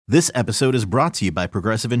This episode is brought to you by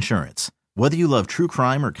Progressive Insurance. Whether you love true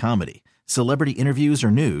crime or comedy, celebrity interviews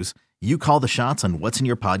or news, you call the shots on what's in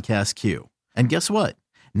your podcast queue. And guess what?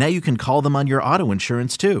 Now you can call them on your auto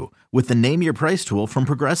insurance too with the Name Your Price tool from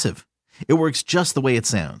Progressive. It works just the way it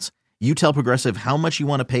sounds. You tell Progressive how much you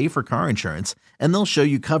want to pay for car insurance, and they'll show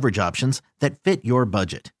you coverage options that fit your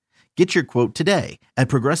budget. Get your quote today at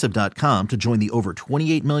Progressive.com to join the over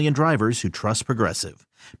 28 million drivers who trust Progressive.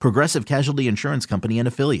 Progressive Casualty Insurance Company and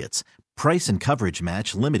Affiliates. Price and coverage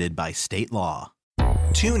match limited by state law.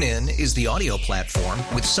 TuneIn is the audio platform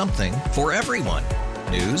with something for everyone.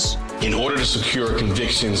 News. In order to secure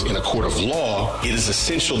convictions in a court of law, it is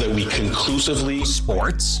essential that we conclusively.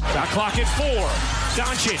 Sports. Shot clock at 4.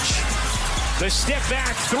 Doncic. The step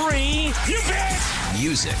back 3. You bet.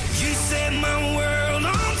 Music. You set my world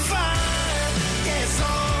on fire. Yes,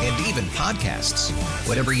 and even podcasts.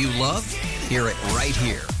 Whatever you love, hear it right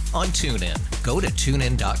here on TuneIn. Go to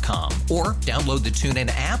TuneIn.com or download the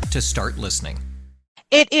TuneIn app to start listening.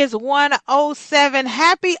 It is 1:07.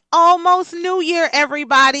 Happy almost New Year,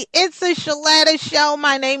 everybody. It's a Sheletta show.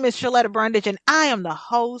 My name is Sheletta Brundage, and I am the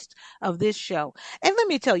host of this show. And let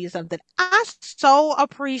me tell you something. I so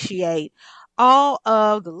appreciate all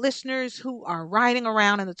of the listeners who are riding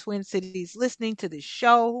around in the Twin Cities listening to this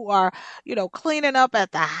show, who are, cleaning up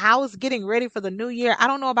at the house, getting ready for the new year. I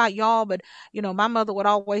don't know about y'all, but, my mother would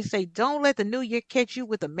always say, don't let the new year catch you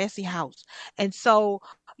with a messy house. And so,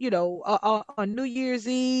 on New Year's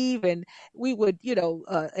Eve, and we would,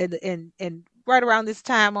 and right around this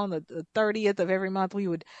time on the 30th of every month, we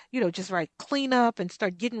would, just clean up and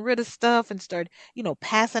start getting rid of stuff and start,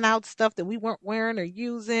 passing out stuff that we weren't wearing or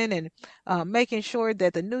using, and making sure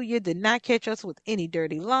that the new year did not catch us with any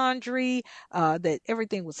dirty laundry, that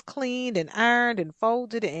everything was cleaned and ironed and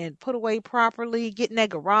folded and put away properly, getting that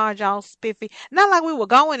garage all spiffy. Not like we were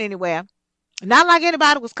going anywhere, not like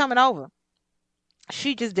anybody was coming over.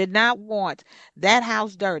 She just did not want that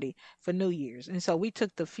house dirty for New Year's. And so we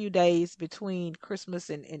took the few days between Christmas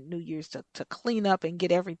and New Year's to clean up and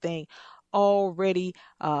get everything all ready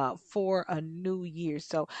for a new year.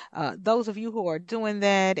 So those of you who are doing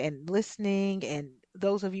that and listening, and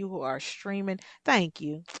those of you who are streaming, thank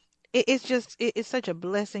you. It's such a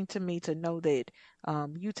blessing to me to know that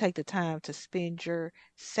you take the time to spend your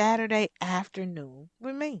Saturday afternoon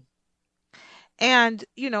with me. And,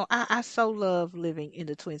 I so love living in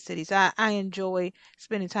the Twin Cities. I enjoy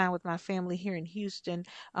spending time with my family here in Houston,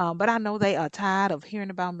 but I know they are tired of hearing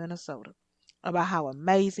about Minnesota, about how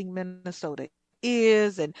amazing Minnesota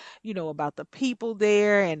is, and, about the people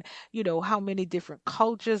there, and, how many different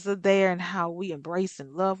cultures are there, and how we embrace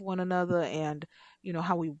and love one another, and,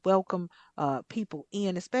 how we welcome people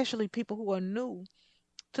in, especially people who are new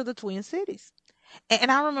to the Twin Cities.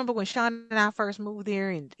 And I remember when Sean and I first moved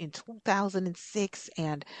there in 2006,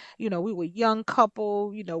 and, we were a young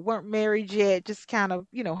couple, weren't married yet, just kind of,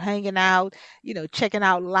 hanging out, checking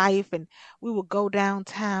out life. And we would go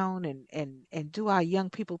downtown and do our young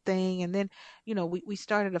people thing. And then, we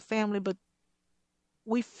started a family, but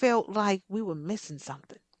we felt like we were missing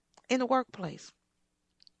something in the workplace.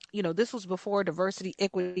 This was before diversity,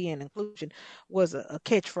 equity, and inclusion was a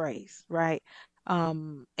catchphrase, right?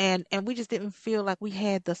 And we just didn't feel like we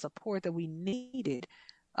had the support that we needed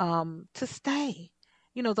to stay.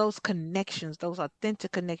 Those connections, those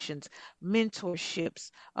authentic connections, mentorships,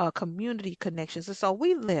 community connections. And so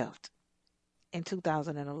we left in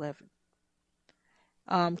 2011.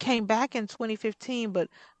 Came back in 2015, but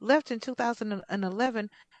left in 2011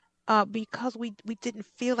 because we didn't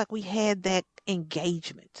feel like we had that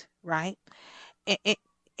engagement, right?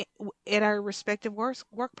 At our respective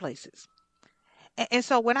workplaces. And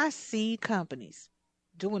so when I see companies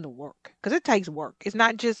doing the work, because it takes work, it's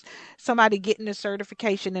not just somebody getting a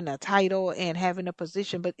certification and a title and having a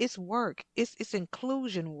position, but it's work. It's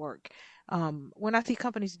inclusion work. When I see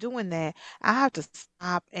companies doing that, I have to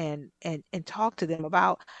stop and talk to them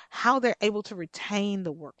about how they're able to retain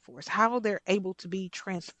the workforce, how they're able to be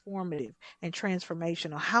transformative and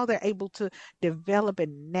transformational, how they're able to develop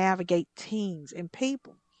and navigate teams and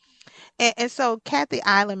people. And so Kathie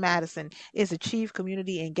Eiland-Madison is a Chief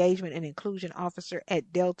Community Engagement and Inclusion Officer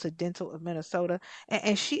at Delta Dental of Minnesota.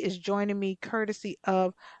 And she is joining me courtesy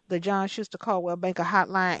of the John Schuster Caldwell Banker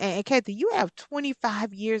Hotline. And Kathie, you have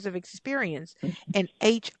 25 years of experience in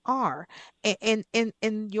HR. And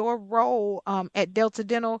in your role at Delta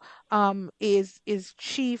Dental is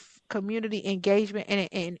Chief Community Engagement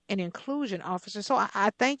and Inclusion Officer. So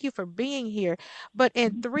I thank you for being here. But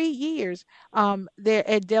in 3 years there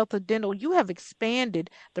at Delta Dental, you have expanded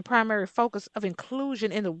the primary focus of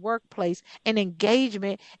inclusion in the workplace and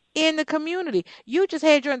engagement in the community. You just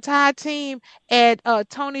had your entire team at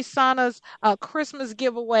Tony Sana's Christmas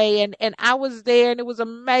giveaway, and I was there, and it was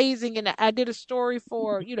amazing. And I did a story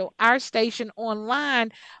for our station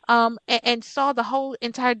online, and saw the whole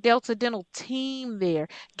entire Delta Dental team there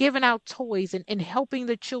giving out toys and helping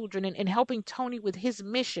the children and helping Tony with his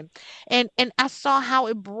mission. And I saw how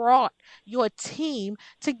it brought your team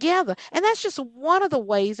together. And that's just one of the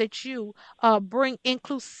ways that you bring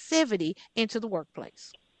inclusivity into the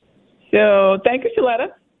workplace. So thank you, Sheletta.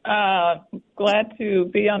 Glad to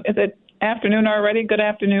be on. Is it afternoon already? Good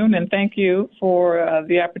afternoon, and thank you for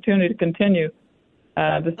the opportunity to continue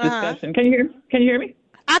this discussion. Can you hear me?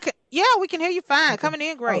 Yeah, we can hear you fine. Coming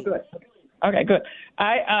in great. Oh, good. Okay, good.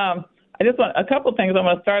 I just want a couple things. I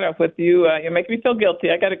want to start off with you. You're making me feel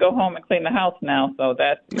guilty. I got to go home and clean the house now, so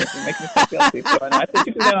you're making me feel guilty. So I think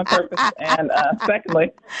you do that on purpose. And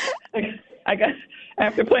secondly,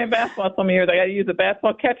 after playing basketball so many years, I got to use a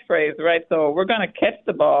basketball catchphrase, right? So we're going to catch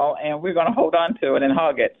the ball and we're going to hold on to it and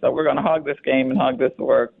hog it. So we're going to hog this game and hog this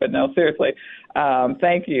work. But no, seriously,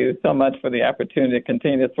 thank you so much for the opportunity to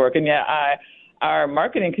continue this work. And our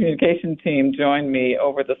marketing communication team joined me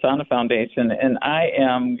over at the Sana Foundation, and I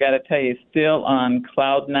am, got to tell you, still on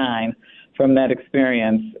cloud 9 from that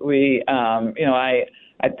experience. I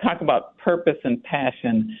talk about purpose and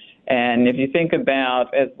passion, and if you think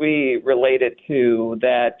about, as we related to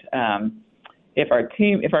that, if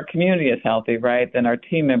our community is healthy, right, then our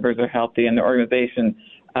team members are healthy, and the organization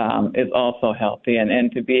is also healthy,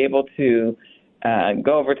 and to be able to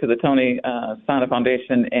go over to the Tony Sana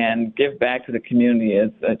Foundation and give back to the community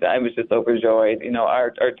I was just overjoyed.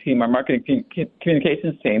 Our team, our marketing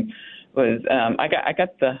communications team, was I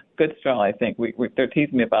got the good straw. I think they're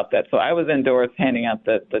teasing me about that. So I was indoors handing out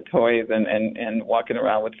the toys and walking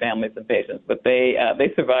around with families and patients. But they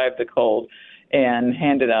survived the cold and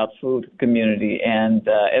handed out food to the community. And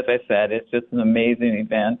as I said, it's just an amazing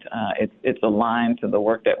event. It's aligned to the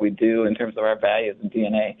work that we do in terms of our values and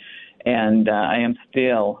DNA. And I am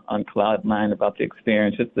still on cloud 9 about the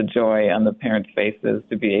experience, just the joy on the parents' faces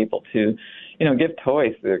to be able to, give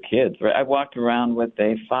toys to their kids. Right? I walked around with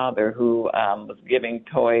a father who was giving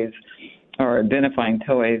toys or identifying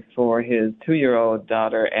toys for his 2-year-old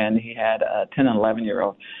daughter, and he had a 10 and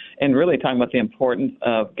 11-year-old, and really talking about the importance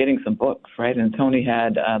of getting some books, right? And Tony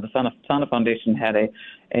had, the Sana Foundation had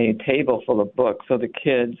a table full of books. So this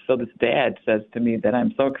dad says to me that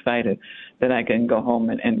I'm so excited that I can go home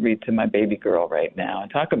and read to my baby girl right now.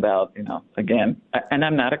 And talk about, again, and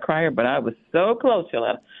I'm not a crier, but I was so close,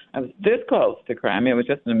 Sheletta. I was this close to cry. I mean, it was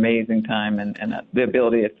just an amazing time, and the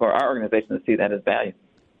ability for our organization to see that as value.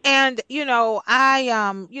 And,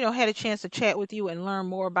 I, had a chance to chat with you and learn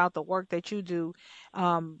more about the work that you do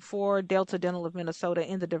for Delta Dental of Minnesota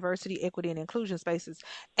in the diversity, equity, and inclusion spaces.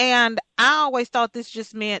 And I always thought this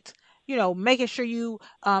just meant, making sure you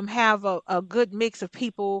have a good mix of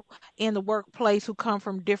people in the workplace who come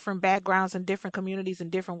from different backgrounds and different communities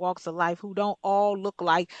and different walks of life, who don't all look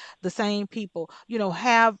like the same people,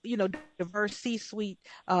 have, diverse C-suite,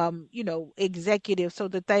 executives, so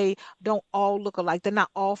that they don't all look alike. They're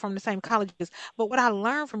not all from the same colleges. But what I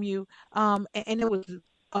learned from you, and it was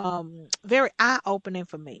very eye-opening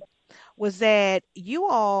for me, was that you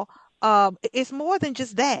all, it's more than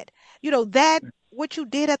just that. That what you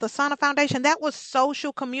did at the Sana Foundation, that was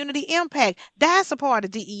social community impact. That's a part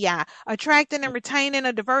of DEI, attracting and retaining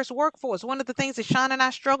a diverse workforce. One of the things that Sean and I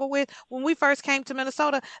struggled with when we first came to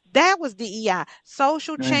Minnesota, that was DEI,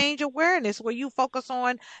 social change awareness, where you focus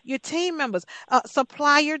on your team members,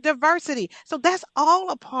 supplier diversity. So that's all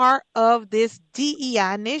a part of this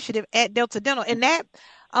DEI initiative at Delta Dental. And that,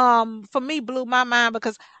 for me, blew my mind,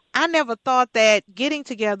 because I never thought that getting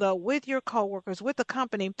together with your coworkers, with the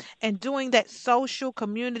company, and doing that social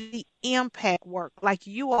community impact work like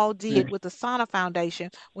you all did with the Sana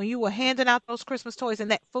Foundation, when you were handing out those Christmas toys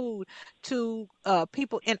and that food to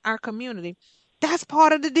people in our community, that's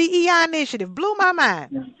part of the DEI initiative. Blew my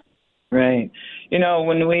mind. Right. When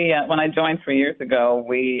I joined 3 years ago,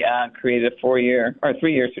 we created a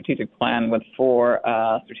 3-year strategic plan with 4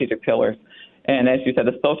 strategic pillars. And as you said,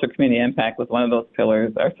 the social community impact was one of those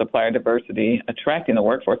pillars. Our supplier diversity, attracting the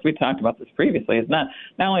workforce. We talked about this previously. It's not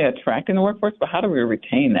only attracting the workforce, but how do we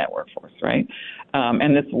retain that workforce, right?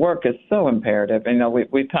 And this work is so imperative. And,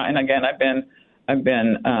 we talk, and again, I've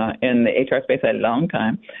been in the HR space a long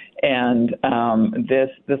time, and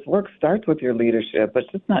this work starts with your leadership, but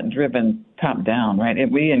it's just not driven top down, right?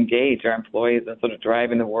 And we engage our employees in sort of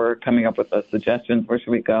driving the work, coming up with the suggestions. Where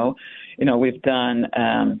should we go? We've done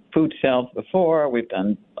food shelves before. We've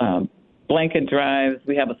done blanket drives.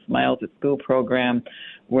 We have a Smiles at School program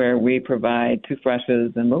where we provide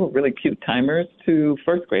toothbrushes and little really cute timers to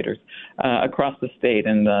first graders across the state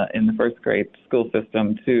in the first grade school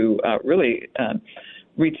system to really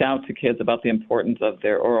reach out to kids about the importance of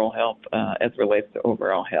their oral health as relates to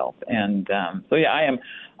overall health. And I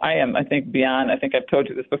am, I think, beyond, I think I've told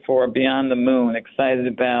you this before, beyond the moon, excited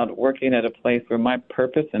about working at a place where my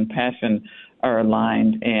purpose and passion are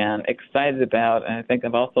aligned, and excited about, and I think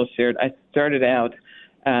I've also shared, I started out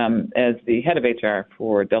as the head of HR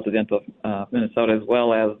for Delta Dental Minnesota, as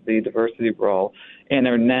well as the diversity role, and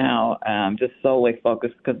are now just solely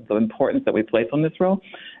focused, because of the importance that we place on this role,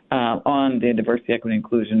 on the diversity, equity,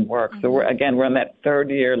 inclusion work. So we're on that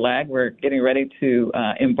third year lag. We're getting ready to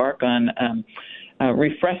embark on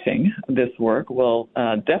refreshing this work. We'll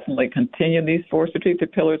definitely continue these 4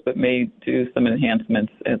 strategic pillars, but may do some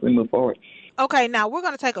enhancements as we move forward. Okay, now we're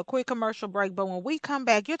going to take a quick commercial break, but when we come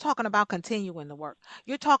back, you're talking about continuing the work.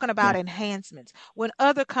 You're talking about enhancements. When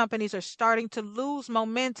other companies are starting to lose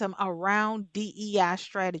momentum around DEI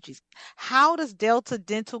strategies, how does Delta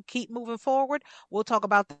Dental keep moving forward? We'll talk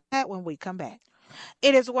about that when we come back.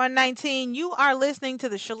 It is 1:19. You are listening to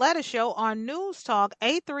the Sheletta Show on News Talk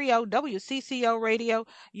 830 WCCO Radio,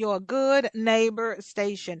 your good neighbor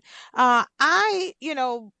station.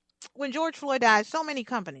 When George Floyd died, so many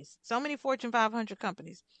companies, so many Fortune 500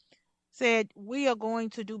 companies said, we are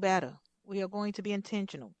going to do better. We are going to be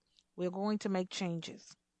intentional. We are going to make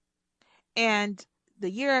changes. And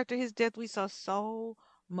the year after his death, we saw so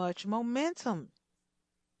much momentum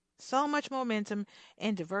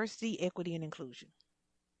in diversity, equity, and inclusion.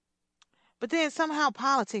 But then somehow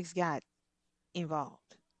politics got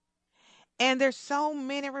involved. And there's so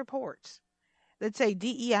many reports that say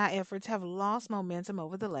DEI efforts have lost momentum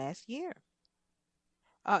over the last year.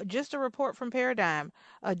 Just a report from Paradigm,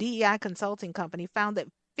 a DEI consulting company, found that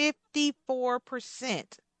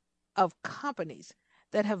 54% of companies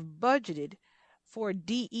that have budgeted for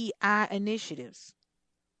DEI initiatives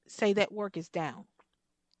say that work is down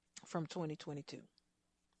from 2022.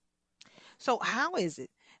 So how is it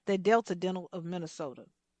that Delta Dental of Minnesota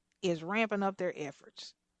is ramping up their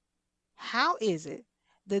efforts? How is it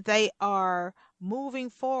that they are moving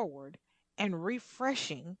forward and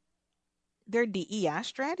refreshing their DEI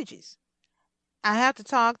strategies? I have to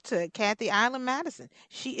talk to Kathie Eiland-Madison.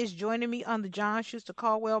 She is joining me on the John Schuster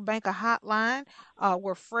Caldwell Banker Hotline.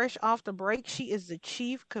 We're fresh off the break. She is the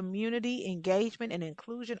Chief Community Engagement and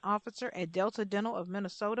Inclusion Officer at Delta Dental of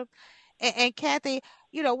Minnesota. And Kathie,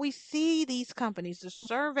 we see these companies, the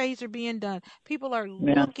surveys are being done. People are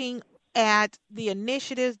looking at the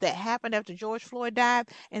initiatives that happened after George Floyd died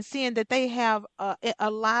and seeing that they have,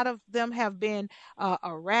 a lot of them have been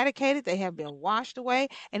eradicated, they have been washed away,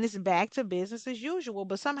 and it's back to business as usual.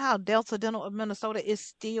 But somehow Delta Dental of Minnesota is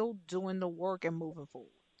still doing the work and moving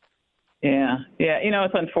forward. Yeah.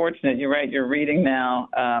 It's unfortunate. You're right. You're reading now.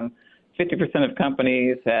 50% of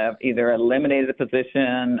companies have either eliminated the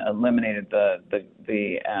position, eliminated the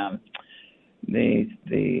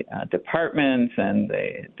departments and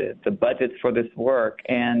the budgets for this work.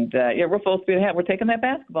 And we're full speed ahead. We're taking that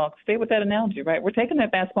basketball. Stay with that analogy, right? We're taking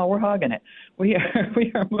that basketball. We're hogging it. We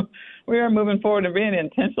are moving forward and being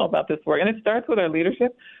intentional about this work. And it starts with our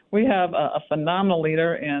leadership. We have a phenomenal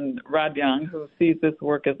leader in Rod Young who sees this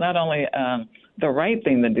work as not only the right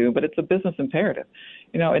thing to do, but it's a business imperative.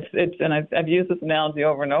 And I've used this analogy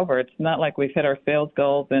over and over. It's not like we've hit our sales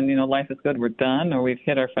goals and, life is good, we're done, or we've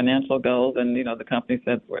hit our financial goals and, the company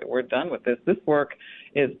says we're done with this. This work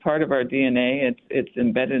is part of our DNA. It's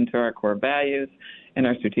embedded into our core values and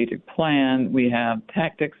our strategic plan. We have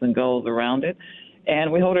tactics and goals around it,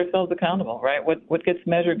 and we hold ourselves accountable, right? What gets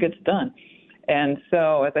measured gets done. And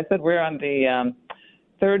so, as I said, we're on the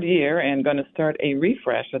third year and going to start a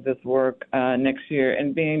refresh of this work next year.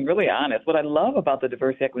 And being really honest, what I love about the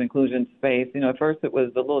diversity, equity, inclusion space, at first it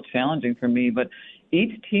was a little challenging for me, but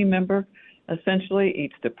each team member, essentially,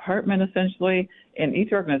 each department, essentially, and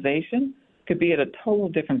each organization could be at a total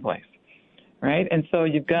different place, right? And so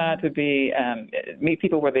you've got to meet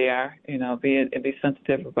people where they are, be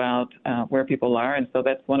sensitive about where people are. And so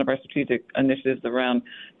that's one of our strategic initiatives around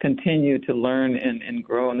continue to learn and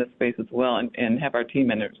grow in this space as well, and have our team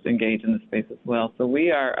members engage in this space as well. So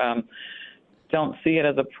we are don't see it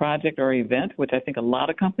as a project or event, which I think a lot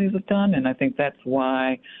of companies have done, and I think that's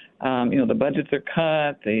why the budgets are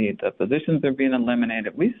cut, the positions are being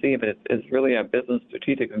eliminated. We see it as really a business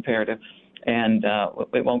strategic imperative, and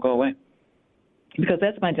it won't go away. Because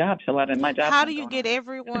that's my job, Sheletta, and my job. How do you get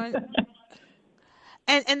everyone?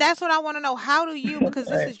 And that's what I want to know. How do you, because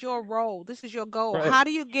this is your role, this is your goal. Right. How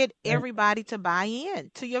do you get everybody to buy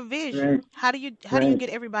in to your vision? Right. How do you get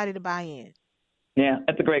everybody to buy in? Yeah,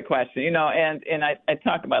 that's a great question. And I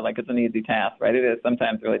talk about like it's an easy task, right? It is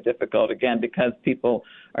sometimes really difficult, again, because people,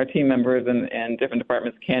 our team members and different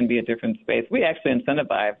departments can be a different space. We actually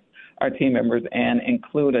incentivize our team members and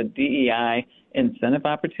include a DEI incentive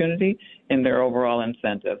opportunity in their overall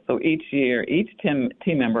incentive. So each year, each team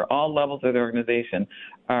member, all levels of the organization,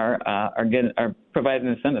 are provided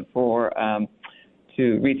an incentive for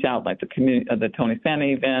to reach out, like the Tony Santa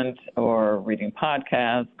event, or reading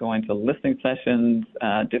podcasts, going to listening sessions,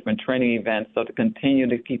 different training events, so to continue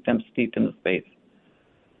to keep them steeped in the space.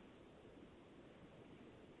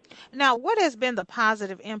 Now, what has been the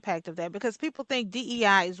positive impact of that? Because people think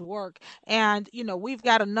DEI is work, and we've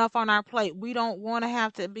got enough on our plate. We don't want to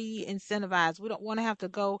have to be incentivized. We don't want to have to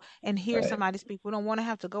go and hear somebody speak. We don't want to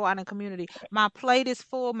have to go out in the community. My plate is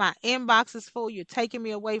full. My inbox is full. You're taking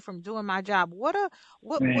me away from doing my job.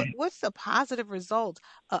 What's the positive result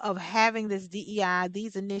of having this DEI,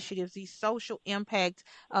 these initiatives, these social impact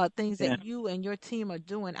things that you and your team are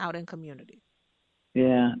doing out in community?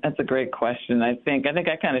 Yeah, that's a great question. I think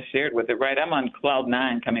I kind of shared with it, right? I'm on cloud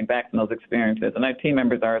 9 coming back from those experiences, and our team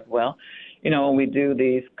members are as well. When we do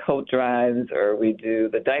these coat drives or we do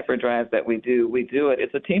the diaper drives that we do it.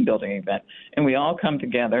 It's a team building event, and we all come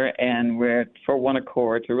together and we're for one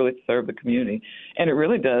accord to really serve the community. And it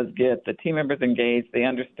really does get the team members engaged. They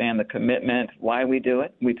understand the commitment, why we do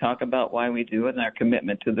it. We talk about why we do it and our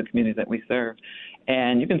commitment to the communities that we serve.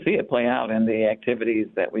 And you can see it play out in the activities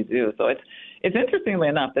that we do. So it's interestingly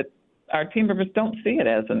enough that our team members don't see it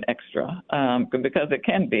as an extra because it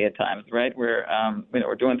can be at times, right? We're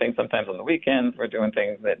doing things sometimes on the weekends, we're doing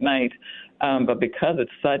things at night, but because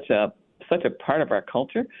it's such a part of our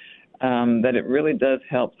culture, that it really does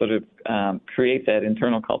help sort of create that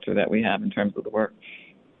internal culture that we have in terms of the work.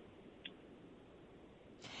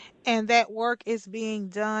 And that work is being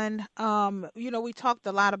done. We talked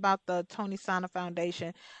a lot about the Tony Santa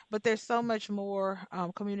Foundation, but there's so much more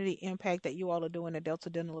community impact that you all are doing at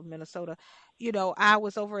Delta Dental of Minnesota. I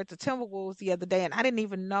was over at the Timberwolves the other day, and I didn't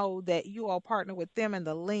even know that you all partner with them and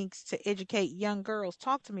the Links to educate young girls.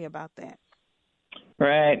 Talk to me about that.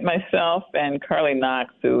 Right. Myself and Carly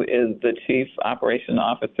Knox, who is the Chief Operation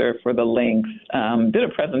Officer for the Links, did a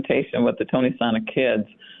presentation with the Tony Santa kids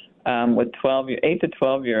with 8 to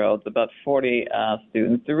 12-year-olds, about 40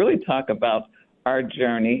 students, to really talk about our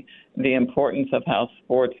journey, the importance of how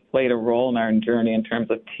sports played a role in our journey in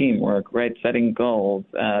terms of teamwork, right, setting goals,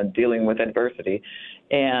 dealing with adversity.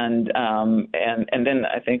 And then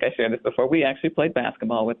I think I shared this before, we actually played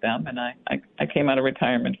basketball with them, and I came out of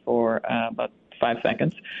retirement for about 5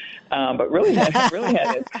 seconds, but really had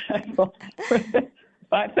impactful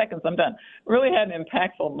 5 seconds, I'm done. Really had an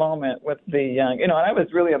impactful moment with the young, and I was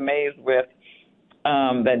really amazed with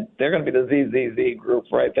that they're going to be the ZZZ group,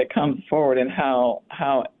 right, that comes forward, and how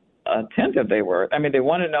attentive they were. I mean, they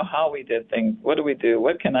want to know how we did things. What do we do?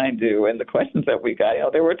 What can I do? And the questions that we got,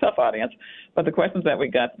 they were a tough audience, but the questions that we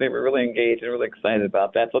got, they were really engaged and really excited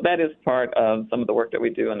about that. So that is part of some of the work that we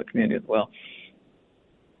do in the community as well.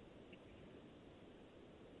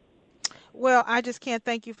 Well, I just can't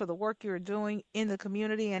thank you for the work you're doing in the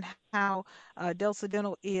community and how Delta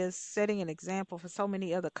Dental is setting an example for so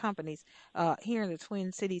many other companies here in the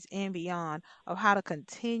Twin Cities and beyond of how to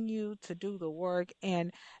continue to do the work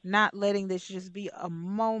and not letting this just be a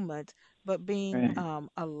moment, but being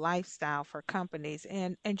a lifestyle for companies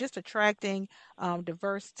and just attracting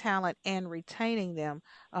diverse talent and retaining them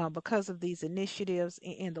because of these initiatives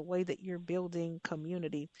and the way that you're building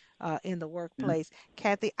community in the workplace.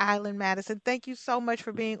 Kathie Eiland-Madison, thank you so much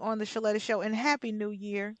for being on the Sheletta Show, and Happy New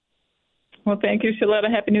Year. Well, thank you, Sheletta.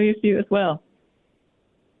 Happy New Year to you as well.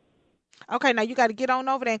 Okay, now you got to get on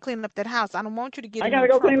over there and clean up that house. I don't want you to get. I got to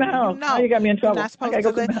go clean the house. Now you got me in trouble.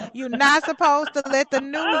 You're not supposed to let the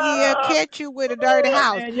new year catch you with a dirty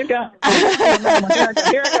house. Man, you got.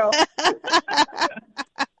 Here I go.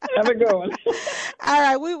 Have a good one. All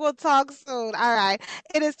right, we will talk soon. All right,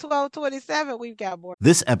 it is 12:27. We've got more.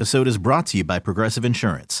 This episode is brought to you by Progressive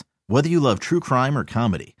Insurance. Whether you love true crime or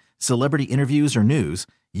comedy, celebrity interviews or news,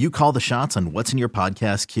 you call the shots on what's in your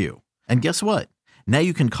podcast queue. And guess what? Now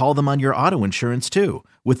you can call them on your auto insurance too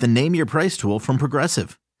with the Name Your Price tool from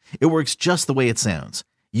Progressive. It works just the way it sounds.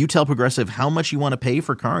 You tell Progressive how much you want to pay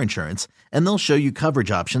for car insurance, and they'll show you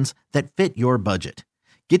coverage options that fit your budget.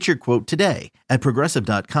 Get your quote today at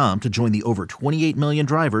Progressive.com to join the over 28 million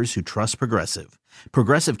drivers who trust Progressive.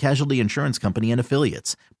 Progressive Casualty Insurance Company and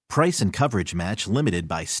Affiliates. Price and coverage match limited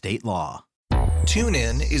by state law.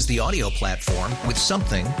 TuneIn is the audio platform with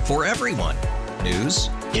something for everyone. News.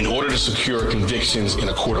 In order to secure convictions in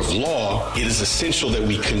a court of law, it is essential that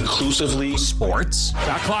we conclusively. Sports.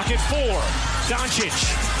 Shot clock at 4.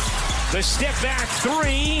 Doncic. The step back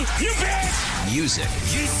 3. You bet. Music.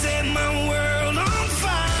 You set my world on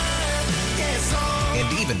fire. Yes,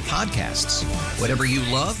 And even podcasts. Whatever you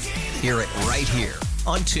love, hear it right here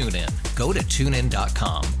on TuneIn. Go to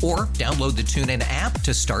TuneIn.com or download the TuneIn app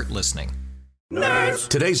to start listening. Nerds.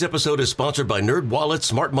 Today's episode is sponsored by NerdWallet's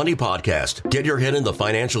Smart Money Podcast. Get your head in the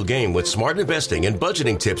financial game with smart investing and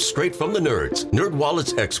budgeting tips straight from the nerds.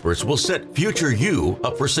 NerdWallet's experts will set future you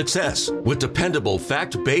up for success with dependable,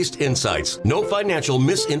 fact-based insights. No financial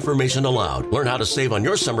misinformation allowed. Learn how to save on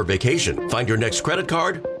your summer vacation, find your next credit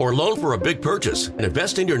card, or loan for a big purchase, and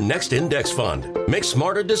invest in your next index fund. Make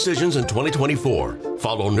smarter decisions in 2024.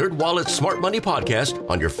 Follow NerdWallet's Smart Money Podcast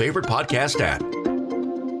on your favorite podcast app.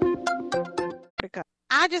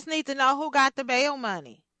 I just need to know who got the bail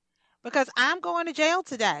money because I'm going to jail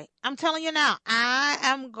today. I'm telling you now, I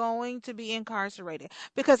am going to be incarcerated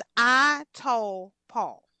because I told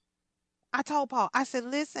Paul, I said,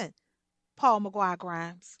 listen, Paul McGuire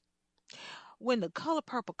Grimes, when The Color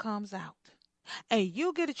Purple comes out and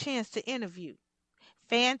you get a chance to interview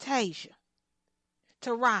Fantasia,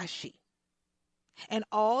 Taraji, and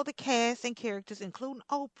all the cast and characters, including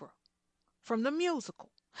Oprah from the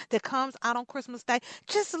musical, that comes out on Christmas Day,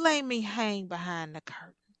 just let me hang behind the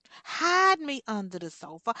curtain. Hide me under the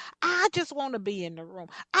sofa. I just want to be in the room.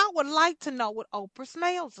 I would like to know what Oprah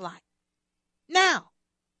smells like. Now,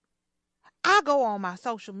 I go on my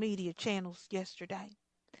social media channels yesterday,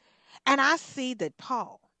 and I see that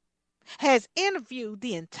Paul has interviewed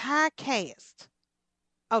the entire cast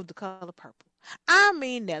of The Color Purple. I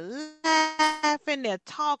mean, they're laughing, they're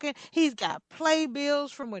talking. He's got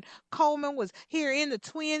playbills from when Coleman was here in the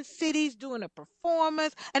Twin Cities doing a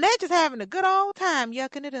performance, and they're just having a good old time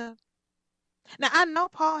yucking it up. Now, I know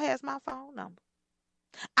Paul has my phone number.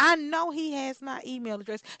 I know he has my email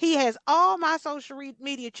address. He has all my social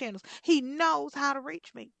media channels. He knows how to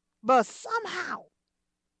reach me. But somehow,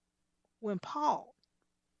 when Paul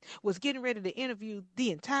was getting ready to interview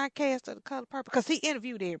the entire cast of The Color Purple, because he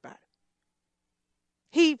interviewed everybody,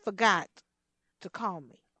 he forgot to call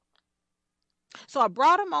me. So I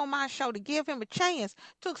brought him on my show to give him a chance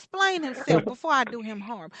to explain himself before I do him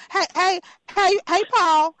harm. Hey,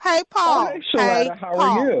 Paul. Hey, Paul. Hi, Sheletta. How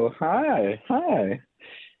are you? Hi.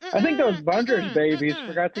 I think those Bundridge babies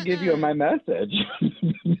forgot to give you my message.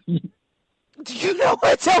 Do you know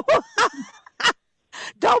what?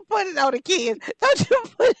 Don't put it on the kids. Don't you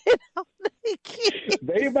put it on the kids.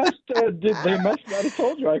 They must not have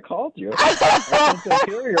told you I called you. I think the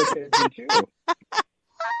carrier kids too.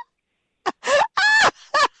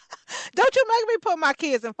 Don't you make me put my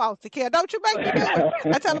kids in foster care. Don't you make me do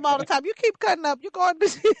it. I tell them all the time, you keep cutting up, you're going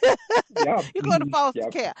to foster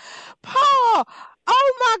care. Paul,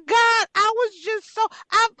 oh my God, I was just so,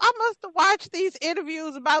 I must have watched these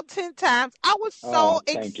interviews about 10 times. I was so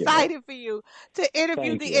excited for you to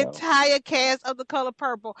interview the entire cast of The Color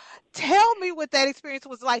Purple. Tell me what that experience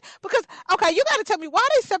was like. Because, okay, you got to tell me why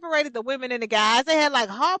they separated the women and the guys. They had like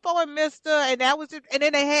Harpo and Mr. and that was it. And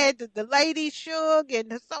then they had the lady Suge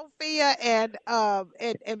and Sophia and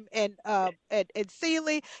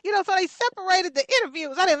Celie. You know, so they separated the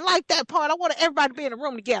interviews. I didn't like that part. I wanted everybody to be in a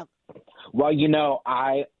room together. Well, you know,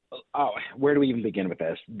 where do we even begin with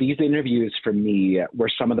this? These interviews for me were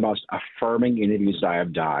some of the most affirming interviews I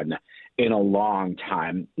have done in a long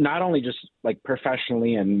time. Not only just like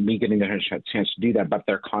professionally and me getting a chance to do that, but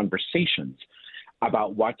their conversations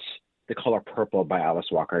about what The Color Purple by Alice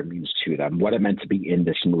Walker means to them, what it meant to be in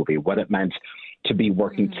this movie, what it meant to be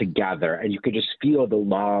working together. And you could just feel the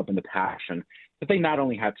love and the passion that they not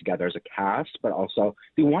only had together as a cast, but also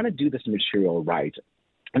they want to do this material right.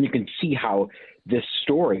 And you can see how this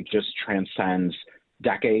story just transcends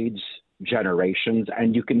decades, generations,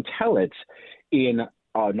 and you can tell it in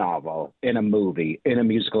a novel, in a movie, in a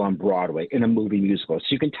musical on Broadway, in a movie musical. So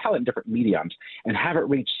you can tell it in different mediums and have it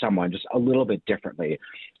reach someone just a little bit differently.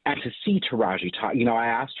 And to see Taraji talk, you know, I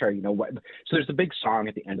asked her, you know, what, so there's a big song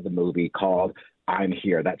at the end of the movie called I'm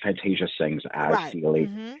Here that Fantasia sings as Celie.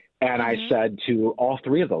 And I said to all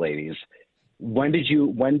three of the ladies, when did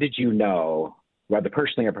you know, whether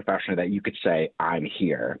personally or professionally, that you could say, I'm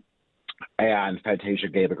here? And Fantasia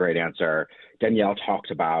gave a great answer. Danielle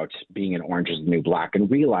talked about being in Orange is the New Black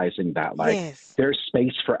and realizing that, like, there's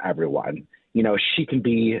space for everyone. You know, she can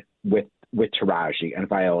be with Taraji and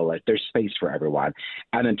Viola. There's space for everyone.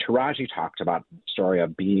 And then Taraji talked about the story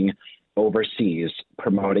of being overseas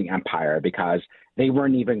promoting Empire because they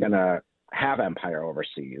weren't even going to have Empire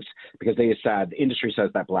overseas because they said, the industry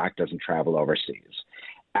says that Black doesn't travel overseas.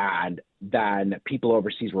 And then people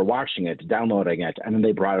overseas were watching it, downloading it, and then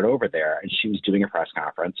they brought it over there, and she was doing a press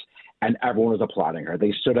conference, and everyone was applauding her.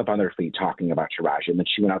 They stood up on their feet talking about Taraji, and then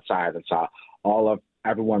she went outside and saw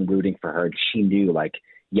everyone rooting for her, and she knew, like,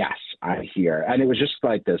 yes, I'm here. And it was just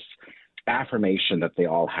like this affirmation that they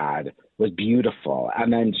all had was beautiful.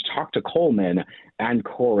 And then to talk to Coleman and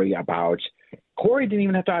Corey didn't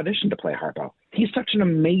even have to audition to play Harpo. He's such an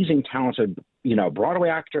amazing, talented, Broadway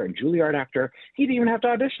actor and Juilliard actor. He didn't even have to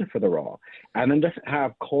audition for the role. And then to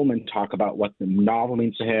have Coleman talk about what the novel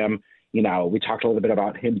means to him. We talked a little bit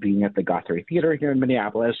about him being at the Guthrie Theater here in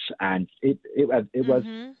Minneapolis, and it was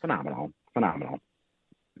phenomenal.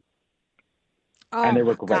 Oh, and they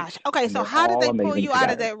were my great. gosh. Okay, so how did they pull you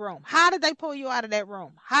out of that room? How did they pull you out of that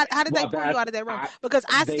room? How did they pull you out of that room? Because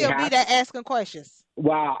I still be there asking questions.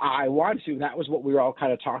 Well, I want to. That was what we were all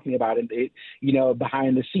kind of talking about. And,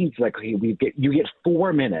 behind the scenes, like you get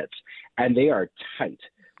 4 minutes, and they are tight.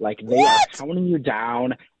 Like they are counting you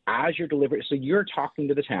down as you're delivering. So you're talking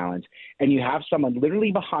to the talent, and you have someone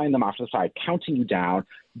literally behind them off to the side counting you down.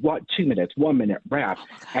 2 minutes, 1 minute, wrap.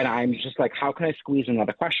 And I'm just like, how can I squeeze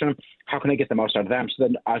another question? How can I get the most out of them? So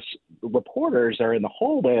then us reporters are in the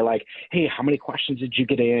hallway like, hey, how many questions did you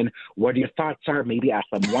get in? What your thoughts are? Maybe ask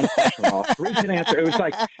them one question, all three can answer. It was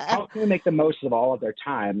like, how can we make the most of all of their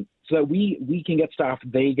time so that we can get stuff,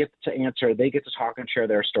 they get to answer, they get to talk and share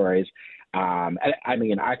their stories.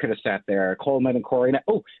 I could have sat there, Coleman and Corey.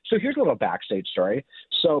 So here's a little backstage story.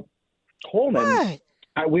 So Coleman,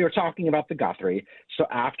 we were talking about the Guthrie. So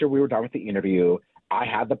after we were done with the interview, I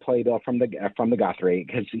had the playbill from the Guthrie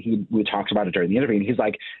because we talked about it during the interview, and he's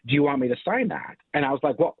like, "Do you want me to sign that?" And I was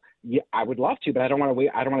like, "Well, yeah, I would love to, but I don't want to wait.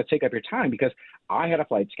 I don't want to take up your time because I had a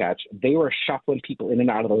flight sketch. They were shuffling people in and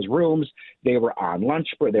out of those rooms. They were on lunch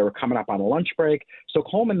break. They were coming up on a lunch break. So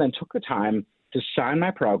Coleman then took the time to sign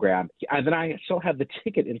my program. And then I still had the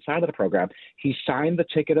ticket inside of the program. He signed the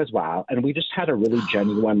ticket as well. And we just had a really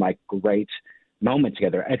genuine, great moment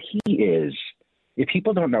together. And he is, if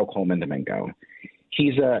people don't know Coleman Domingo,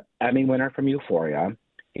 he's a Emmy winner from Euphoria.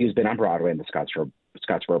 He's been on Broadway in the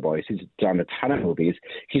Scottsboro Boys. He's done a ton of movies.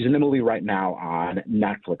 He's in a movie right now on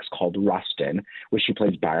Netflix called Rustin, which he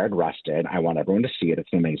plays Bayard Rustin. I want everyone to see it.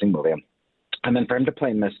 It's an amazing movie. And then for him to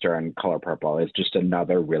play Mr. in Color Purple is just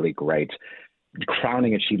another really great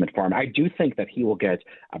crowning achievement for him. I do think that he will get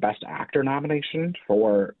a Best Actor nomination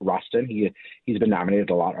for Rustin. He's been nominated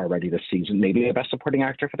a lot already this season, maybe a Best Supporting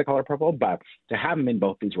Actor for The Color Purple, but to have him in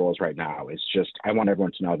both these roles right now is just, I want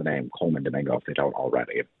everyone to know the name Coleman Domingo if they don't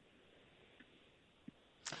already.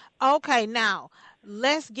 Okay, now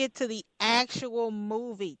let's get to the actual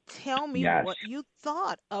movie. Tell me what you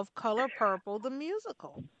thought of Color Purple, the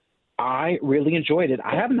musical. I really enjoyed it.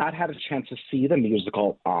 I have not had a chance to see the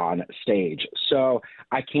musical on stage, so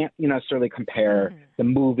I can't necessarily compare the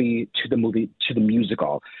movie to the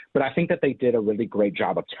musical. But I think that they did a really great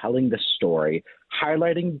job of telling the story,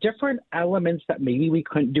 highlighting different elements that maybe we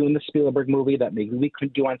couldn't do in the Spielberg movie, that maybe we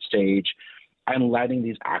couldn't do on stage, and letting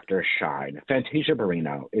these actors shine. Fantasia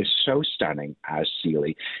Barrino is so stunning as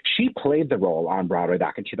Celie. She played the role on Broadway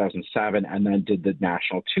back in 2007 and then did the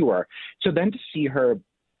national tour. So then to see her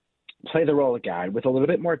play the role again with a little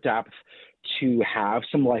bit more depth, to have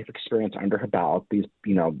some life experience under her belt,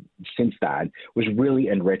 since then, was really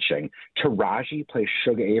enriching. Taraji plays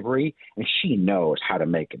Sugar Avery, and she knows how to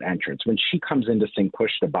make an entrance. When she comes in to sing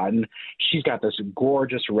Push the Button, she's got this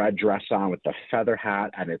gorgeous red dress on with the feather hat,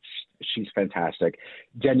 and she's fantastic.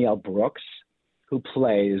 Danielle Brooks, who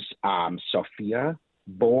plays Sophia,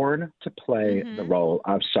 born to play the role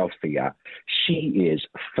of Sophia. She is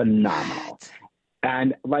phenomenal.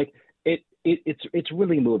 And it's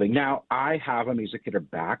really moving. Now, I have a music theater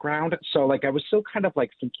background, so I was still kind of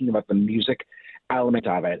thinking about the music element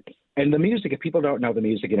of it. And the music, if people don't know the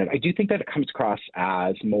music in it, I do think that it comes across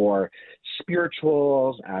as more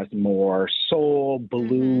spiritual, as more soul,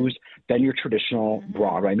 blues than your traditional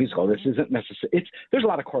Broadway musical. This isn't necessarily, there's a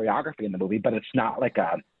lot of choreography in the movie, but it's not like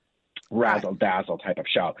a razzle-dazzle type of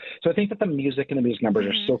show. So I think that the music and the music numbers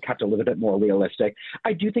are still kept a little bit more realistic.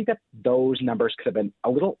 I do think that those numbers could have been a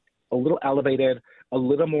little elevated, a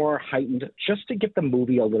little more heightened, just to get the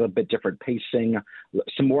movie a little bit different pacing,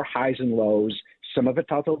 some more highs and lows. Some of it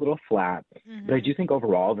felt a little flat, but I do think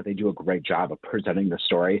overall that they do a great job of presenting the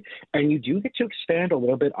story. And you do get to expand a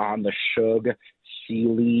little bit on the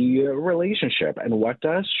Shug-Celie relationship. And what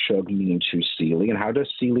does Shug mean to Celie? And how does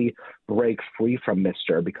Celie break free from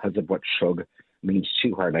Mr. because of what Shug means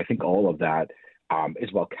to her? And I think all of that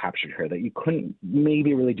is well captured here that you couldn't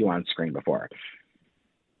maybe really do on screen before.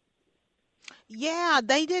 Yeah,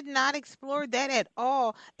 they did not explore that at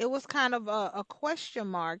all. It was kind of a question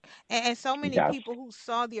mark. And so many Yes. people who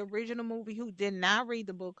saw the original movie who did not read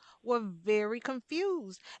the book were very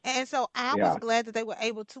confused. And so I was Yeah. glad that they were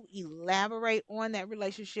able to elaborate on that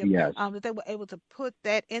relationship, Yes. that they were able to put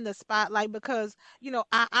that in the spotlight because,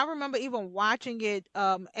 I remember even watching it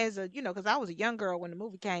as a, because I was a young girl when the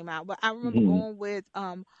movie came out, but I remember Hmm. going with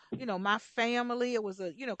my family. It was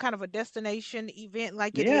a, kind of a destination event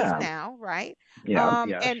like it is Yeah. now, right? Yeah.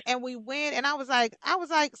 Yes. And we went, and I was like,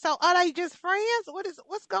 so are they just friends?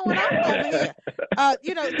 What's going on over here?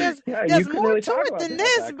 There's Yeah, you there's couldn't more really to talk it about than that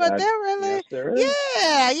this, back but they're then. Yes, really, there is.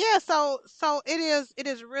 yeah. So it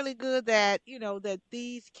is really good that that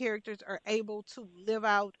these characters are able to live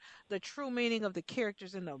out the true meaning of the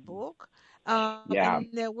characters in the book. Yeah,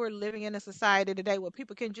 And that we're living in a society today where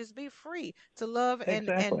people can just be free to love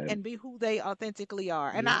and and exactly. and be who they authentically are.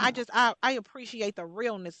 And I Yeah. just I appreciate the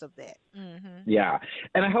realness of that. Yeah.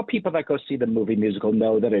 And I hope people that go see the movie musical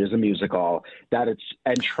know that it is a musical, that it's,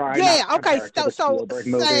 and try not Yeah, to okay. compare it to the So Spielberg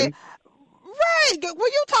say movie. right.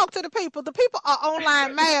 When you talk to the people are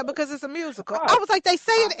online mad because it's a musical. I Oh, was like, they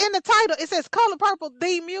say I, it in the title. It says Color Purple,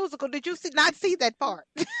 the musical. Did you not see that part?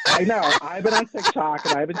 I know. I've been on TikTok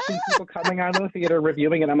and I've been seeing people coming out of the theater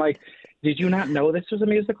reviewing it. I'm like, did you not know this was a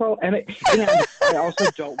musical? And I also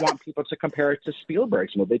don't want people to compare it to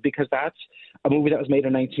Spielberg's movie because that's a movie that was made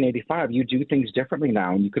in 1985. You do things differently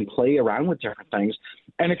now and you can play around with different things.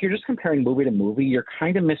 And if you're just comparing movie to movie, you're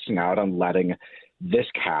kind of missing out on letting this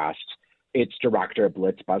cast, its director,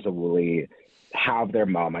 Blitz Bazawuli, have their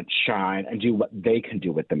moment, shine, and do what they can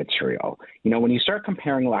do with the material. You know, when you start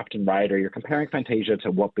comparing left and right, or you're comparing Fantasia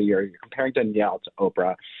to Whoopi, or you're comparing Danielle to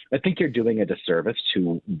Oprah, I think you're doing a disservice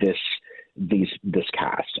to this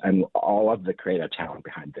cast and all of the creative talent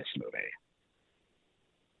behind this movie.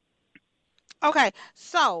 Okay,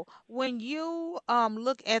 so when you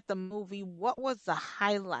look at the movie, what was the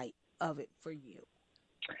highlight of it for you?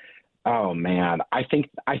 Oh man, I think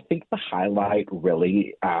the highlight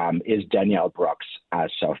really is Danielle Brooks as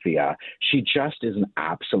Sophia. She just is an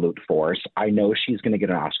absolute force. I know she's going to get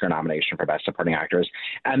an Oscar nomination for Best Supporting Actress.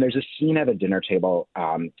 And there's a scene at a dinner table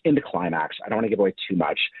in the climax. I don't want to give away too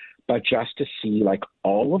much, but just to see like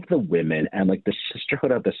all of the women and like the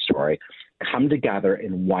sisterhood of the story come together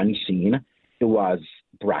in one scene, it was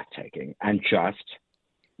breathtaking and just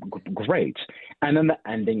great. And then the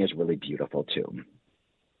ending is really beautiful too.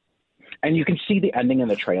 And you can see the ending in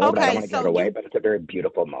the trailer, but I don't Okay, want to give so it away, you but it's a very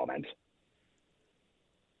beautiful moment.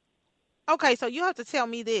 Okay, so you have to tell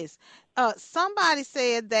me this. Somebody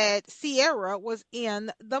said that Sierra was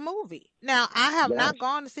in the movie. Now, I have Yes. not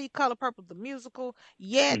gone to see Color Purple the musical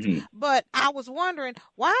yet, Hmm. but I was wondering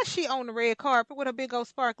why is she on the red carpet with a big old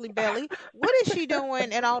sparkly belly? What is she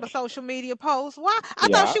doing in all the social media posts? Why? I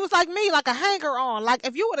thought Yeah. she was like me, like a hanger on. Like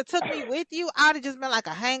if you would have took me with you, I'd have just been like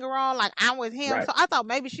a hanger on, like I'm with him. Right. So I thought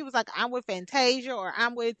maybe she was like I'm with Fantasia or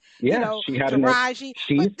I'm with, Yeah, she had an Taraji.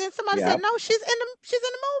 But she's then somebody yeah. said no, she's in the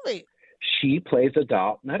movie. She plays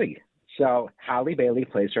adult Nettie. So Halle Bailey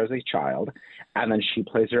plays her as a child, and then she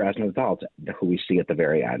plays her as an adult, who we see at the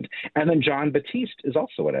very end. And then John Batiste is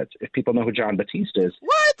also in it. If people know who John Batiste is,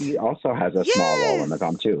 What? he also has a small role in the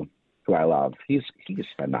film Yes. too, who I love. He's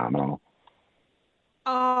phenomenal.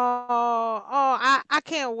 I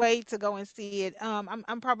can't wait to go and see it.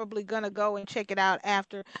 I'm probably gonna go and check it out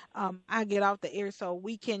after I get off the air so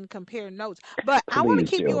we can compare notes. But I want to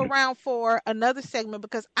Please keep you do. around for another segment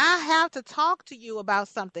because I have to talk to you about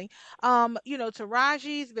something.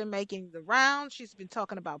 Taraji's been making the rounds. She's been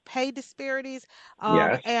talking about pay disparities.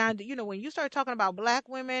 Yes. And when you start talking about black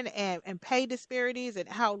women and pay disparities and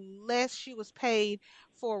how less she was paid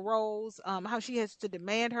for roles, how she has to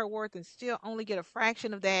demand her worth and still only get a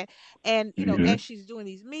fraction of that. And, Hmm. as she's doing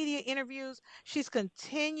these media interviews, she's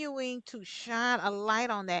continuing to shine a light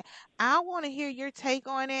on that. I want to hear your take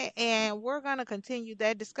on it, and we're going to continue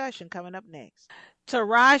that discussion coming up next.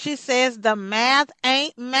 Taraji says the math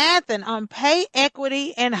ain't mathing on pay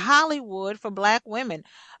equity in Hollywood for black women.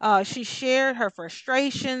 She shared her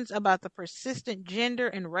frustrations about the persistent gender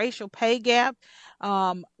and racial pay gap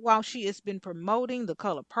while she has been promoting The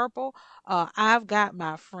Color Purple. I've got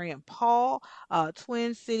my friend Paul,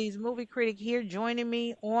 Twin Cities movie critic, here joining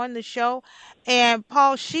me on the show. And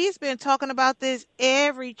Paul, she's been talking about this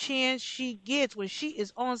every chance she gets when she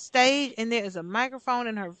is on stage and there is a microphone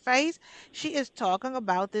in her face. She is talking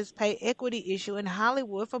about this pay equity issue in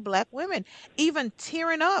Hollywood for black women, even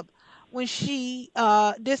tearing up when she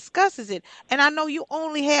discusses it. And I know you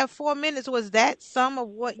only have 4 minutes. Was that some of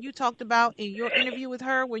what you talked about in your interview with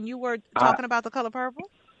her when you were Uh, talking about The Color Purple?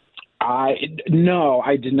 I no,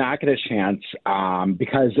 I did not get a chance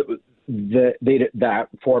because that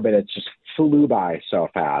 4 minutes just flew by so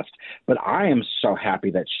fast. But I am so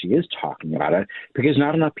happy that she is talking about it, because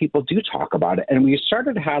not enough people do talk about it. And we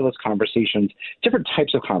started to have those conversations, different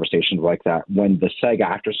types of conversations like that, when the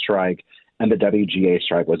SAG-AFTRA strike and the WGA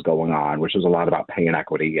strike was going on, which was a lot about pay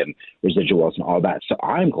inequity and residuals and all that. So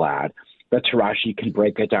I'm glad that Taraji can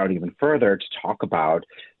break it down even further to talk about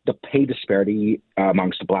the pay disparity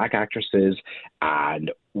amongst Black actresses and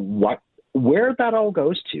where that all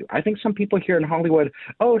goes to. I think some people here in Hollywood,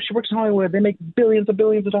 oh, she works in Hollywood, they make billions of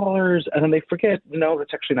dollars, and then they forget, no,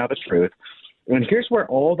 that's actually not the truth. And here's where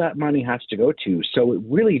all that money has to go to. So it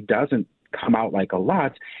really doesn't come out like a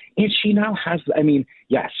lot. And she now has, I mean,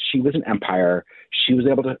 yes, she was an Empire. She was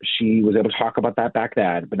able to talk about that back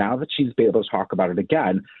then, but now that she's been able to talk about it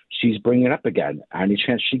again, she's bringing it up again any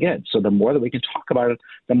chance she gets. So the more that we can talk about it,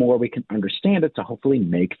 the more we can understand it to hopefully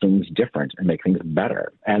make things different and make things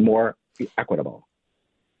better and more equitable.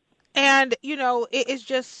 And, it's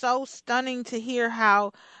just so stunning to hear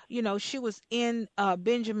how, she was in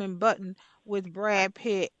Benjamin Button with Brad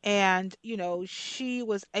Pitt, and, she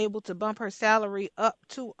was able to bump her salary up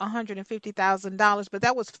to $150,000, but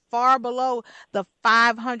that was far below the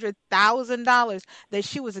 $500,000 that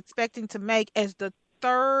she was expecting to make as the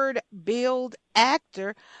third billed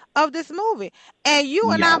actor of this movie. And you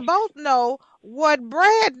and I both know what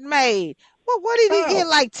Brad made. Well, what did he get,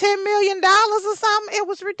 like $10 million or something? It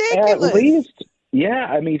was ridiculous. At least, yeah.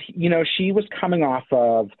 I mean, she was coming off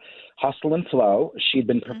of Hustle and Flow. She had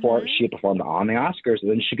performed on the Oscars, and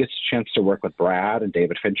then she gets a chance to work with Brad and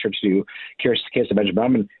David Fincher to do Case of Benjamin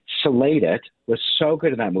Button. Slayed it, was so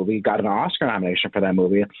good in that movie, got an Oscar nomination for that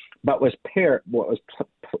movie, but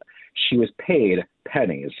she was paid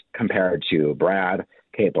pennies compared to Brad,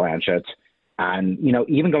 Cate Blanchett. And,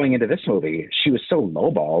 even going into this movie, she was so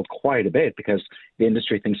lowballed quite a bit because the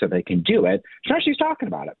industry thinks that they can do it. So now she's talking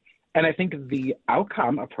about it. And I think the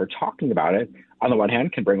outcome of her talking about it, on the one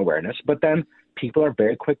hand, can bring awareness, but then people are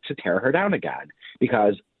very quick to tear her down again,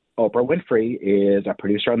 because Oprah Winfrey is a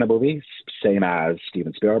producer on the movie, same as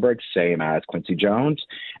Steven Spielberg, same as Quincy Jones,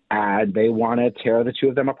 and they want to tear the two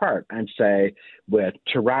of them apart and say, with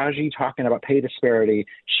Taraji talking about pay disparity,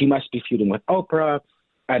 she must be feuding with Oprah.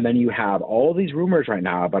 And then you have all these rumors right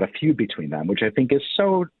now about a feud between them, which I think is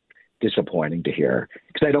so disappointing to hear,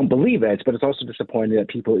 because I don't believe it, but it's also disappointing that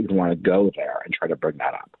people even want to go there and try to bring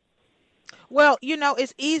that up. Well,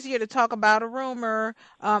 it's easier to talk about a rumor.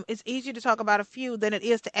 It's easier to talk about a feud than it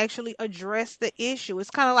is to actually address the issue. It's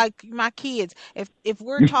kind of like my kids. If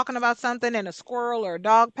we're talking about something and a squirrel or a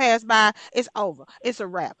dog pass by, it's over. It's a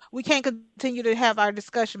wrap. We can't continue to have our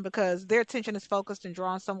discussion because their attention is focused and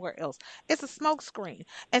drawn somewhere else. It's a smoke screen.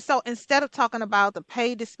 And so instead of talking about the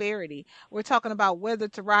pay disparity, we're talking about whether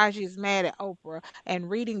Taraji is mad at Oprah and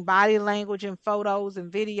reading body language and photos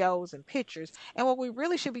and videos and pictures. And what we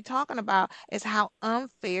really should be talking about is how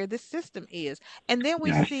unfair this system is. And then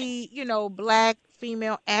we see, Black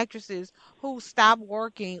female actresses who stop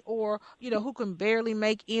working, or, who can barely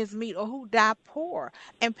make ends meet, or who die poor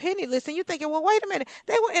and penniless. And you're thinking, well, wait a minute.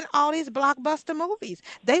 They were in all these blockbuster movies.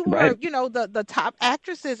 They were, the top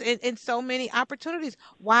actresses in so many opportunities.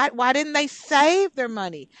 Why didn't they save their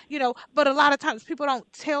money? But a lot of times people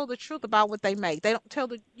don't tell the truth about what they make. They don't tell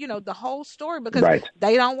the whole story because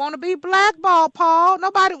they don't want to be blackballed, Paul.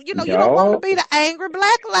 Nobody, you don't want to be the angry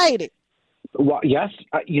Black lady. Well, yes,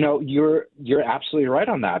 you're absolutely right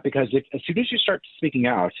on that, because as soon as you start speaking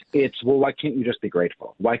out, it's, well, why can't you just be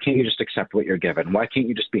grateful? Why can't you just accept what you're given? Why can't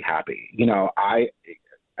you just be happy?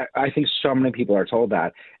 I think so many people are told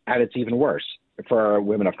that, and it's even worse for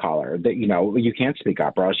women of color, that, you can't speak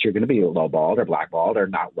up, or else you're going to be lowballed or blackballed or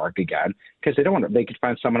not work again, because they could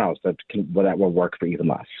find someone else that will work for even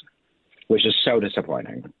less, which is so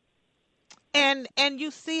disappointing. And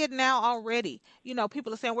you see it now already.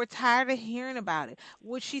 People are saying, we're tired of hearing about it.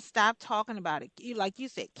 Would she stop talking about it? Like you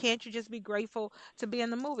said, can't you just be grateful to be in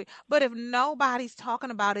the movie? But if nobody's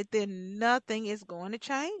talking about it, then nothing is going to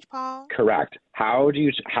change, Paul. Correct. How do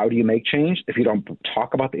you make change if you don't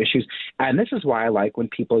talk about the issues? And this is why I like when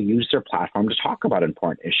people use their platform to talk about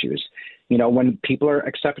important issues. When people are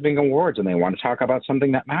accepting awards and they want to talk about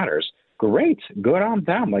something that matters, great, good on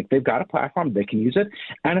them. Like, they've got a platform, they can use it.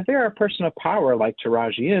 And if they're a person of power like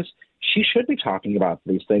Taraji is, she should be talking about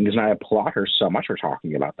these things. And I applaud her so much for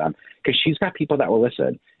talking about them, because she's got people that will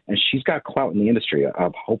listen, and she's got clout in the industry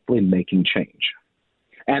of hopefully making change.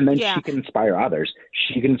 And then she can inspire others.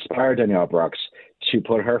 She can inspire Danielle Brooks to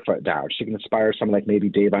put her foot down. She can inspire someone like maybe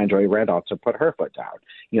Dave Joy Randolph to put her foot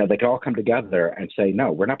down. They can all come together and say,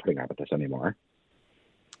 no, we're not putting up with this anymore.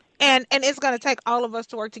 And it's going to take all of us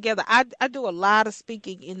to work together. I do a lot of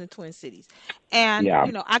speaking in the Twin Cities, and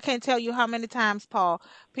Yeah. I can't tell you how many times, Paul,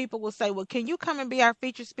 people will say, "Well, can you come and be our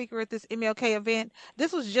featured speaker at this MLK event?"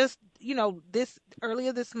 This was just this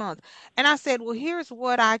earlier this month, and I said, "Well, here's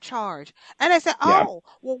what I charge," and they said, Yeah. "Oh,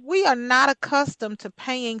 well, we are not accustomed to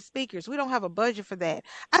paying speakers. We don't have a budget for that."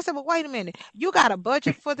 I said, "Well, wait a minute. You got a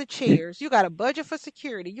budget for the chairs, you got a budget for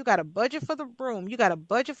security, you got a budget for the room, you got a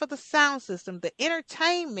budget for the sound system, the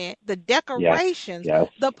entertainment, the decorations, Yes.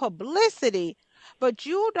 the publicity, but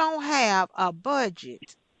you don't have a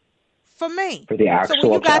budget for me." For the So actual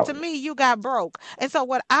when you got to talent. me, you got broke. And so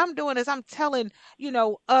what I'm doing is I'm telling,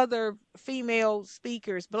 other female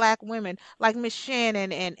speakers, black women like Miss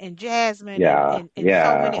Shannon and Jasmine Yeah. and so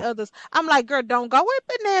many others. I'm like, girl, don't go up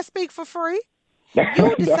in there and speak for free.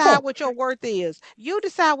 You decide No. what your worth is. You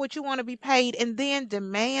decide what you want to be paid, and then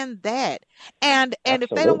demand that. And if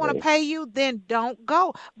they don't want to Absolutely. pay you, then don't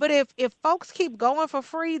go. But if folks keep going for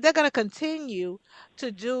free, they're gonna continue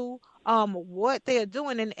to do what they're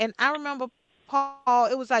doing. And I remember, Paul,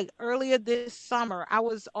 it was like earlier this summer, I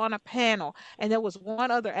was on a panel and there was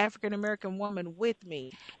one other African American woman with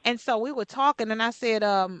me. And so we were talking, and I said,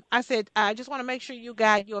 I just want to make sure you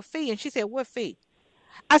got your fee. And she said, "What fee?"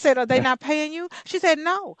 I said, "Are they not paying you?" She said,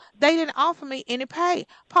 "No, they didn't offer me any pay."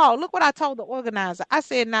 Paul, look what I told the organizer. I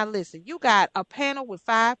said, "Now listen, you got a panel with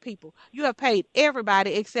 5 people. You have paid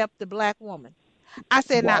everybody except the black woman. I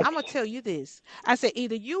said, now What? I'm going to tell you this. I said,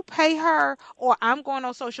 either you pay her or I'm going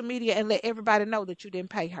on social media and let everybody know that you didn't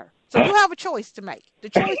pay her. So you have a choice to make. The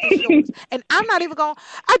choice is yours." And I'm not even going,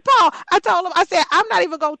 Paul, I told him, I said, "I'm not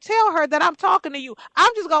even going to tell her that I'm talking to you.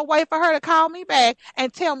 I'm just going to wait for her to call me back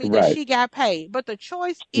and tell me that Right. she got paid. But the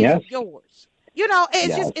choice is Yes. yours."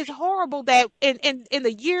 It's Yes. it's horrible that in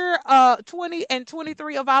the year 20 and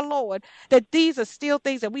 23 of our Lord, that these are still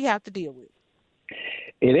things that we have to deal with.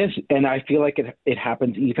 It is, and I feel like it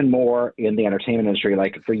happens even more in the entertainment industry.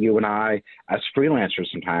 Like for you and I, as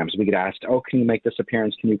freelancers, sometimes we get asked, "Oh, can you make this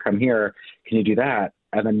appearance? Can you come here? Can you do that?"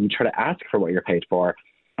 And then you try to ask for what you're paid for,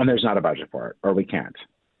 and there's not a budget for it, or we can't.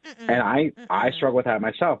 And I struggle with that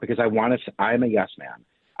myself because I'm a yes man.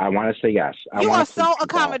 I want to say yes. You are so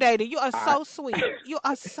accommodating. You are so sweet. You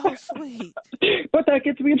are so sweet. But that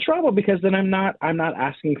gets me in trouble because then I'm not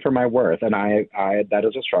asking for my worth, and I that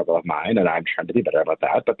is a struggle of mine, and I'm trying to be better about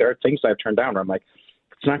that. But there are things I've turned down where I'm like,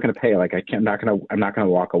 it's not going to pay. Like I'm not going to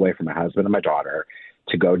walk away from my husband and my daughter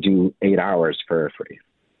to go do 8 hours for free.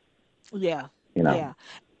 Yeah. You know? Yeah.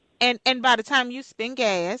 And by the time you spend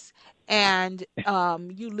gas and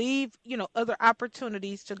you leave, other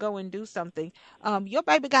opportunities to go and do something, your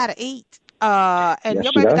baby gotta eat. And Yes,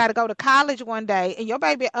 your she baby does. gotta go to college one day. And your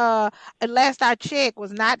baby, at last I checked,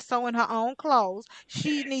 was not sewing her own clothes.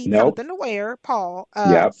 She needs Nope. something to wear, Paul.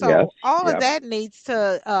 Yep. So Yes. all of Yep.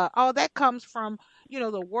 that all that comes from,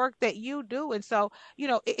 the work that you do. And so,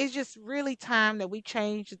 it's just really time that we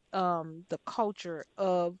change the culture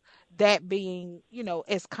of that being,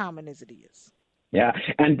 as common as it is. Yeah,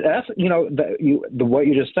 and that's what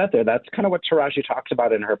you just said there. That's kind of what Taraji talks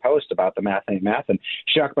about in her post about the math ain't math, and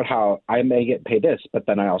she talked about how I may get paid this, but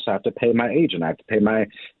then I also have to pay my agent, I have to pay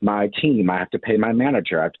my team, I have to pay my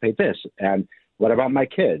manager, I have to pay this, and what about my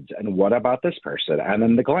kids, and what about this person, and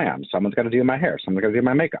then the glam. Someone's got to do my hair, someone's got to do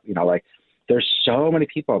my makeup. There's so many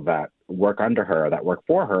people that work under her, that work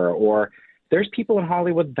for her, or there's people in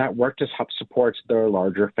Hollywood that work to help support their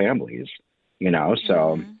larger families.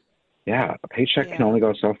 So. Yeah, a paycheck can only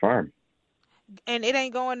go so far. And it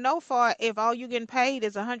ain't going no far if all you getting paid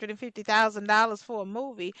is $150,000 for a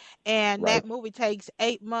movie, and Right. that movie takes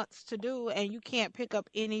 8 months to do, and you can't pick up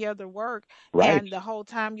any other work, Right. and the whole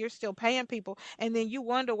time you're still paying people, and then you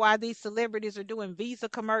wonder why these celebrities are doing Visa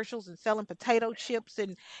commercials and selling potato chips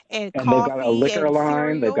and And coffee they've got a liquor and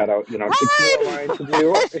line, they've cereal. got a tequila line to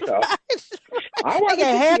do. I They want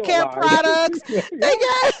got a hair tequila care line. products. Yeah.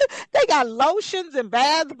 They got lotions and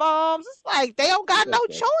bath bombs. It's like they don't got no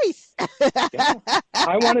choice. Yeah.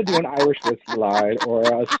 I want to do an Irish whiskey line or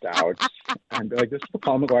a stout and be like, this is the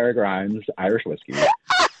Paul McGuire Grimes Irish whiskey.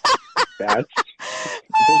 There's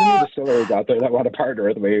any distilleries out there that want to partner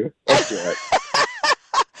with me. Let's do it.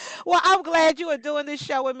 Well, I'm glad you are doing this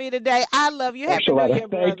show with me today. I love you. Happy New Sheletta, Year,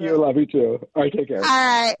 brother. thank you. Love you too. All right, take care.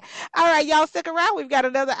 All right, y'all stick around. We've got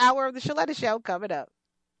another hour of the Sheletta Show coming up.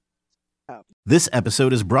 This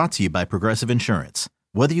episode is brought to you by Progressive Insurance.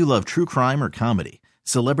 Whether you love true crime or comedy,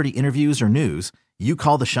 celebrity interviews or news, you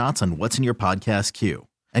call the shots on what's in your podcast queue.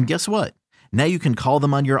 And guess what? Now you can call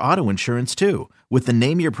them on your auto insurance too with the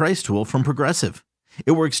Name Your Price tool from Progressive.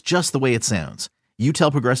 It works just the way it sounds. You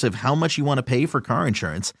tell Progressive how much you want to pay for car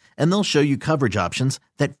insurance, and they'll show you coverage options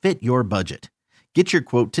that fit your budget. Get your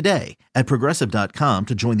quote today at Progressive.com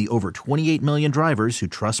to join the over 28 million drivers who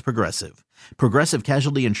trust Progressive. Progressive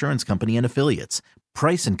Casualty Insurance Company and Affiliates.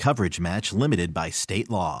 Price and coverage match limited by state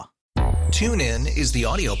law. TuneIn is the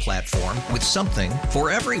audio platform with something for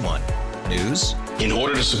everyone. News. In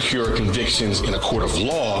order to secure convictions in a court of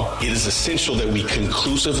law, it is essential that we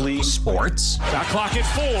conclusively. Sports. Shot clock at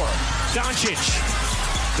 4.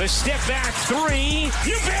 Doncic. The step back 3.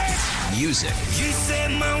 You bet. Music. You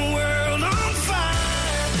set my world on fire.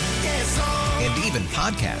 Yes, and even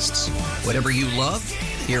podcasts. Whatever you love,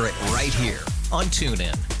 hear it right here on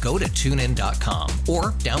TuneIn. Go to TuneIn.com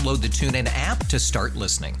or download the TuneIn app to start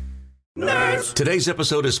listening. Nerds. Today's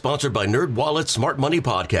episode is sponsored by NerdWallet's Smart Money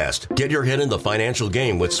Podcast. Get your head in the financial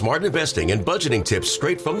game with smart investing and budgeting tips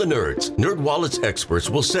straight from the nerds. NerdWallet's experts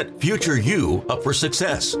will set future you up for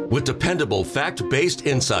success with dependable, fact-based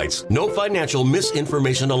insights. No financial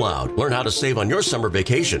misinformation allowed. Learn how to save on your summer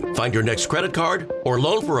vacation, find your next credit card, or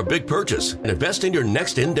loan for a big purchase, and invest in your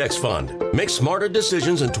next index fund. Make smarter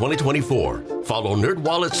decisions in 2024. Follow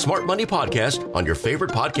NerdWallet's Smart Money Podcast on your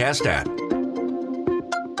favorite podcast app.